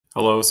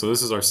Hello, so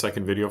this is our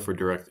second video for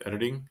direct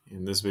editing.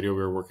 In this video,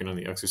 we're working on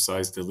the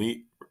exercise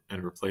delete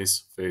and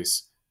replace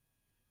face.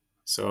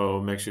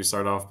 So make sure you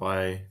start off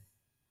by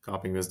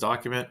copying this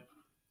document.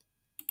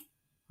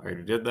 I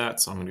already did that,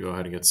 so I'm going to go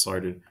ahead and get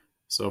started.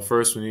 So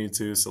first we need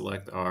to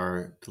select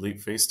our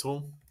delete face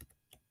tool.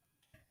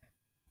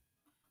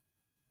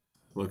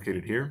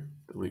 Located here,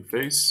 delete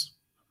face.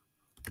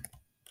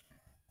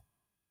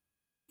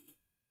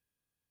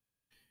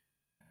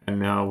 And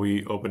now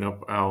we open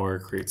up our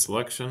create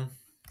selection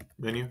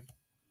menu.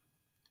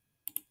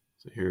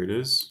 So here it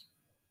is.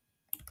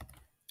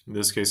 In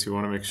this case, we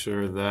want to make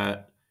sure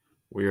that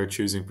we are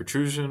choosing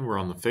protrusion, we're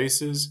on the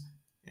faces,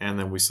 and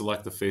then we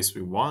select the face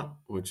we want,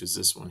 which is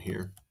this one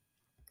here.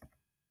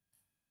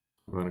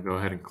 I'm going to go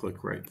ahead and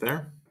click right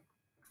there.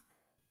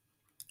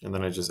 And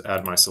then I just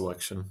add my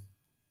selection.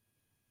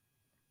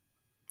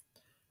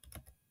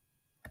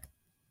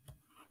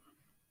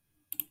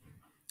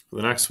 For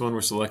the next one,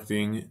 we're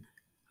selecting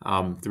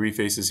 3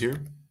 faces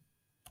here.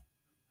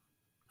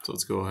 So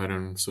let's go ahead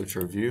and switch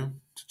our view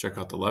to check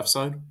out the left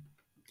side.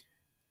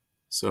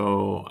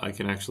 So I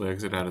can actually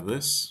exit out of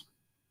this,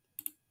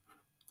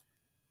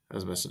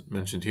 as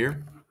mentioned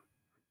here.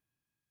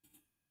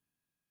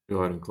 Go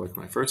ahead and click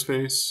my first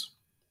face,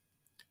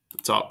 the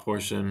top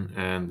portion,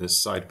 and this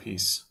side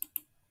piece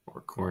or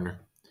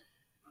corner.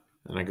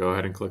 And I go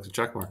ahead and click the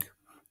check mark.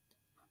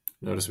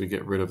 Notice we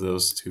get rid of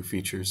those 2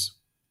 features.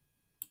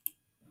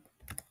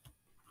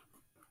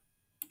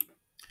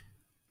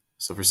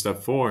 So for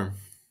step 4,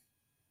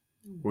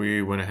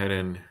 we went ahead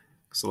and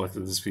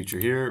selected this feature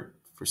here.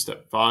 For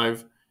step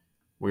 5,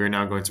 we are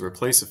now going to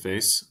replace a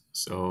face.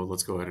 So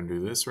let's go ahead and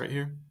do this right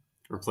here.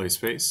 Replace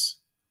face.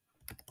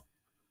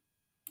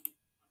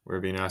 We're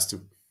being asked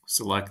to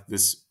select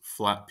this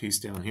flat piece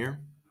down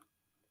here.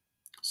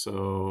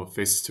 So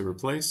faces to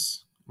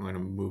replace. I'm going to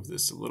move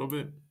this a little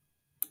bit.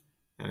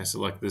 And I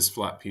select this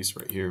flat piece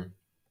right here.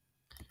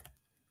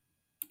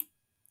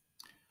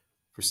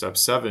 For step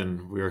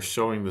 7, we are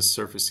showing the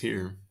surface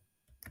here.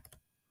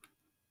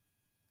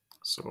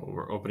 So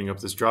we're opening up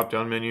this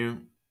drop-down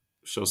menu,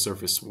 show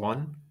surface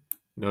 1.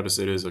 Notice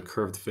it is a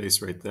curved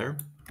face right there.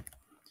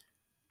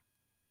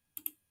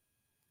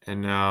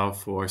 And now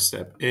for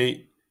step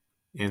 8,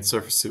 in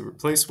surface to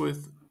replace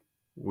with,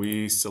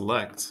 we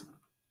select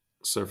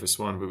surface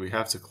 1, but we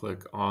have to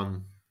click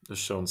on the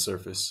shown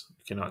surface.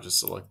 We cannot just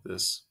select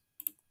this.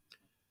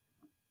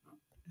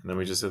 And then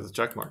we just hit the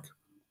check mark.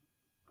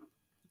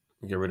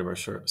 We get rid of our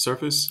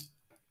surface.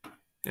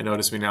 And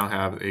notice we now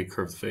have a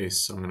curved face.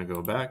 So I'm going to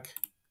go back.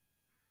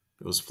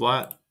 It was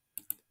flat.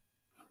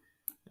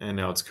 And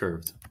now it's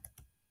curved.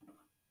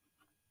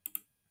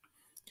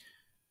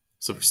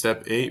 So for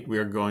step 8, we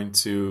are going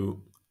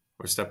to,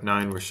 or step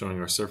 9, we're showing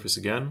our surface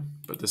again,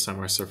 but this time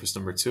our surface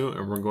number 2,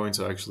 and we're going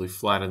to actually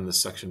flatten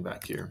this section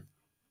back here.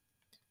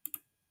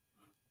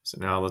 So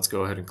now let's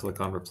go ahead and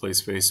click on replace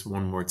face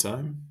one more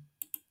time.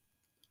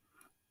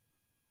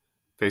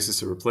 Faces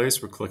to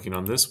replace, we're clicking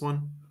on this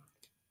one.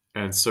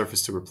 And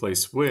surface to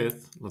replace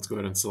with, let's go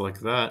ahead and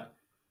select that.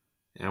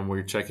 And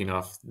we're checking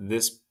off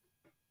this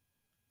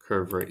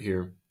curve right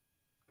here.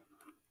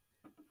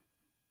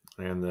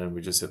 And then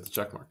we just hit the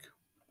check mark.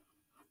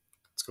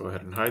 Let's go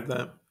ahead and hide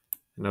that.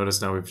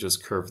 Notice now we've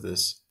just curved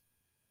this.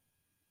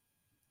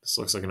 This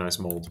looks like a nice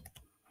mold.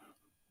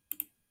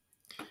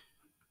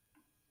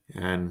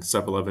 And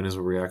step 11 is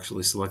where we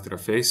actually selected our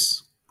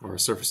face or our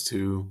surface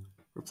to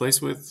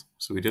replace with.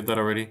 So we did that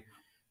already.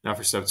 Now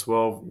for step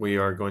 12, we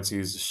are going to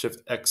use the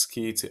Shift X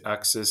key to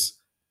access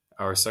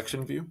our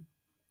section view.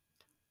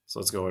 So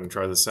let's go ahead and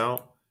try this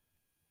out.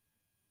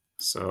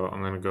 So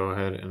I'm going to go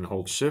ahead and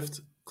hold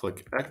Shift,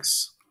 click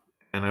X,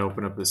 and I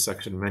open up this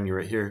section menu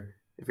right here.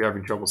 If you're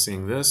having trouble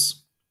seeing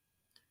this,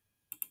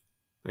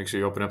 make sure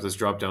you open up this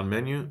drop-down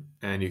menu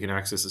and you can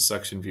access the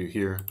section view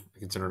here. I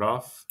can turn it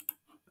off.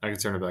 I can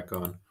turn it back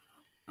on.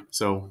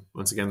 So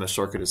once again, the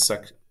shortcut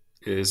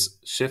is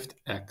Shift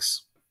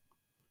X.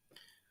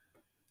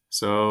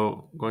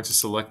 So I'm going to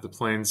select the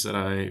planes that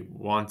I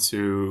want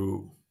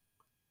to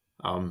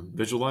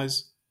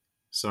visualize.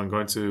 So I'm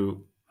going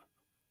to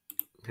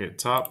hit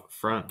top,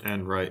 front,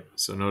 and right.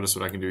 So notice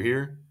what I can do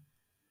here.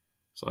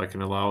 So I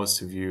can allow us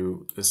to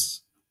view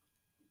this.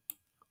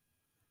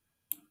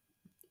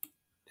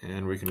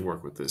 And we can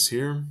work with this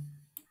here.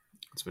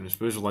 Let's finish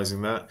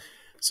visualizing that.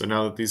 So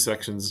now that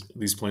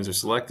these planes are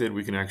selected,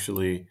 we can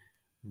actually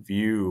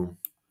view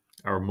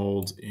our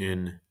mold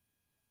in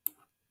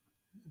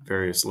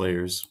various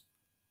layers.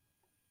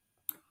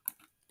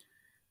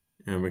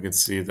 And we can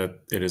see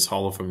that it is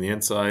hollow from the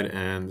inside,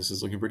 and this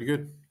is looking pretty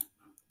good.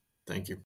 Thank you.